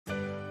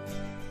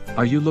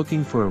Are you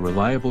looking for a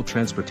reliable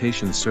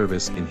transportation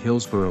service in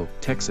Hillsboro,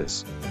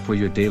 Texas, for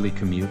your daily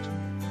commute?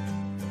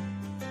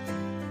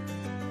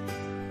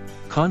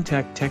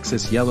 Contact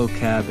Texas Yellow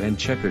Cab and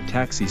Checker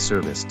Taxi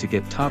Service to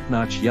get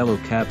top-notch yellow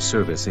cab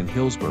service in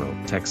Hillsboro,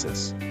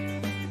 Texas.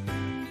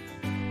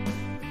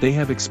 They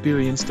have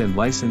experienced and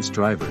licensed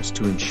drivers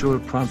to ensure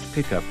prompt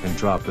pickup and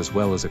drop as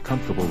well as a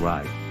comfortable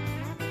ride.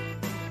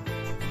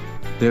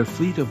 Their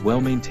fleet of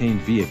well-maintained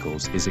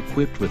vehicles is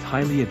equipped with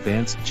highly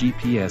advanced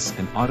GPS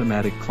and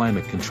automatic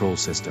climate control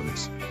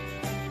systems.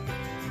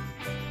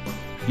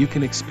 You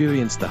can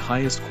experience the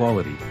highest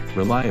quality,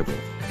 reliable,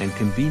 and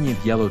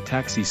convenient yellow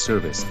taxi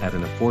service at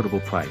an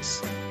affordable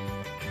price.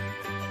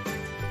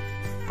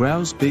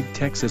 Browse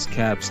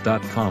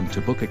BigTexasCabs.com to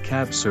book a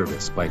cab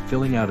service by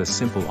filling out a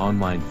simple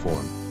online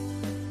form.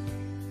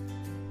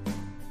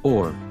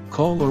 Or,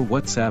 call or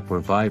WhatsApp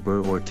or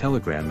Viber or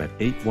Telegram at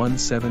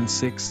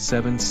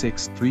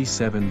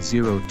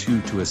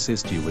 817-676-3702 to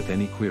assist you with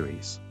any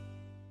queries.